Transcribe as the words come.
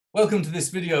Welcome to this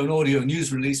video and audio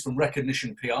news release from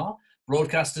Recognition PR.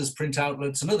 Broadcasters, print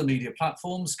outlets and other media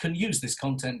platforms can use this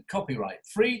content copyright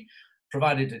free,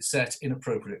 provided it's set in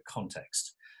appropriate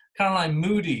context. Caroline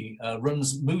Moody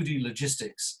runs Moody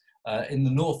Logistics in the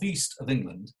northeast of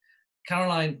England.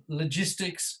 Caroline,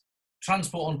 logistics,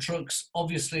 transport on trucks,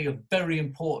 obviously a very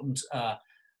important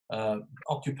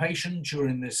occupation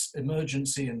during this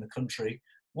emergency in the country.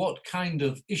 What kind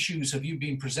of issues have you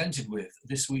been presented with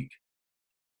this week?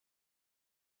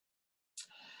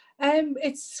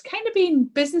 It's kind of been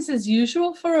business as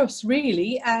usual for us,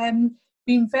 really.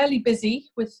 Been fairly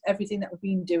busy with everything that we've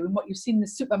been doing. What you've seen in the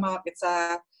supermarkets,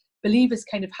 I believe, has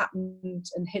kind of happened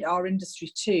and hit our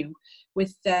industry too,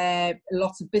 with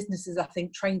lots of businesses, I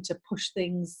think, trying to push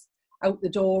things out the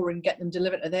door and get them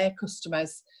delivered to their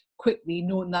customers quickly,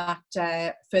 knowing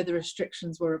that further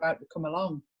restrictions were about to come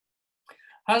along.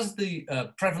 Has the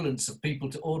prevalence of people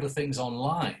to order things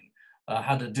online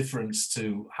had a difference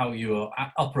to how you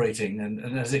are operating,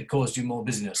 and has it caused you more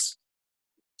business?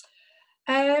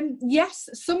 Yes,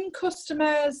 some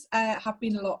customers have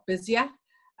been a lot busier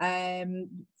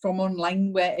from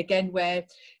online, where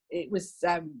it was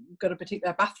got a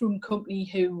particular bathroom company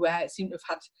who seemed to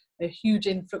have had a huge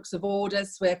influx of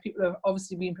orders, where people have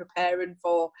obviously been preparing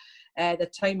for the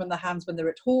time on their hands when they're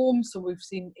at home. So we've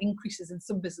seen increases in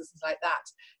some businesses like that.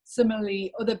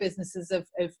 Similarly, other businesses have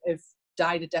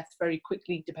died a death very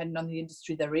quickly, depending on the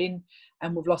industry they're in,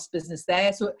 and we've lost business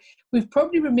there. So we've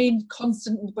probably remained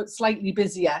constant but slightly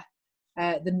busier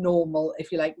than normal,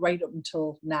 if you like, right up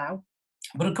until now.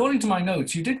 But according to my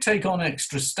notes, you did take on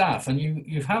extra staff, and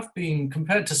you have been,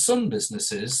 compared to some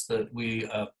businesses that we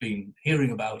have been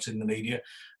hearing about in the media,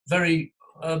 very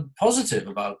positive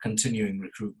about continuing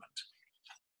recruitment.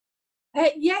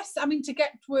 Yes, I mean, to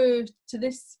get to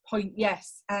this point,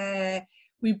 yes.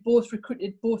 We both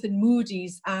recruited both in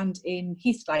Moody's and in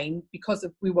Heathline because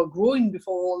we were growing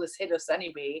before all this hit us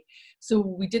anyway. So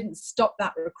we didn't stop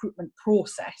that recruitment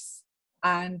process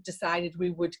and decided we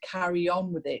would carry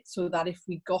on with it, so that if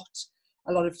we got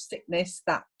a lot of sickness,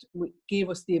 that gave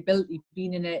us the ability,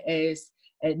 being in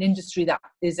an industry that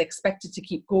is expected to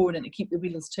keep going and to keep the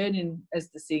wheels turning,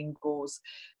 as the saying goes.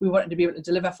 We wanted to be able to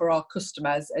deliver for our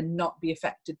customers and not be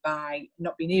affected by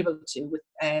not being able to, with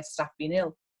staff being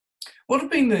ill. What have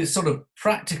been the sort of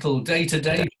practical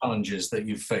day-to-day challenges that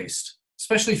you've faced,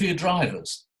 especially for your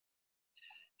drivers?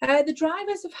 The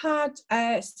drivers have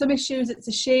had some issues. It's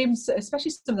a shame, especially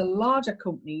some of the larger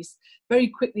companies very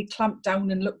quickly clamped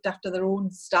down and looked after their own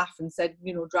staff and said,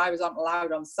 you know, drivers aren't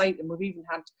allowed on site. And we've even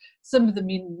had some of them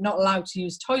not allowed to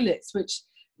use toilets, which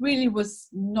really was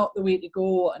not the way to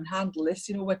go and handle this.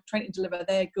 You know, we're trying to deliver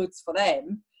their goods for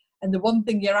them. And the one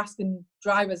thing you're asking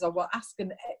drivers, or we're asking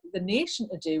the nation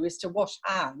to do, is to wash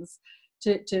hands,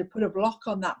 to put a block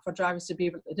on that for drivers to be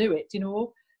able to do it, you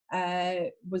know,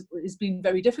 has been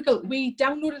very difficult. We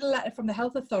downloaded a letter from the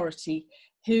health authority,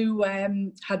 who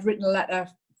had written a letter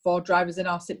for drivers in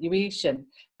our situation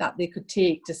that they could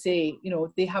take to say, you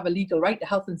know, they have a legal right to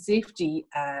health and safety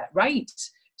right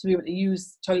to be able to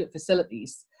use toilet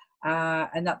facilities,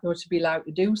 and that they were to be allowed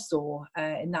to do so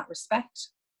in that respect.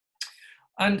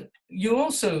 And you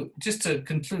also, just to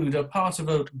conclude, are part of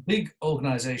a big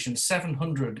organisation,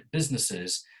 700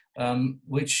 businesses,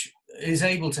 which is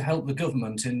able to help the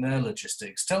government in their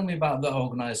logistics. Tell me about that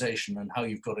organisation and how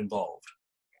you've got involved.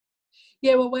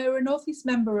 Yeah, well, we're a North East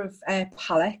member of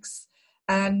Palex,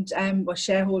 and we're a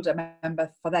shareholder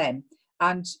member for them.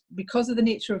 And because of the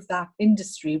nature of that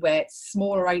industry, where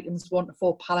smaller items, 1 to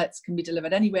 4 pallets, can be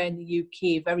delivered anywhere in the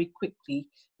UK very quickly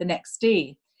the next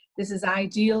day, this is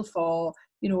ideal for,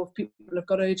 you know, if people have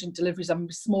got urgent deliveries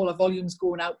and smaller volumes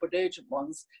going out, but urgent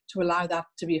ones, to allow that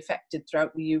to be effected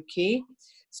throughout the UK.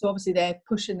 So obviously they're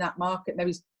pushing that market.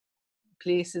 Maybe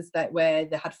places where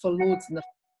they had full loads and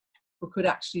we could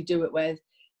actually do it where,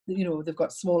 you know, they've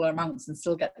got smaller amounts and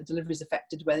still get the deliveries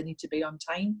effected where they need to be on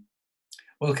time.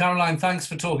 Well, Caroline, thanks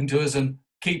for talking to us, and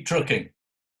keep trucking.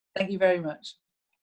 Thank you very much.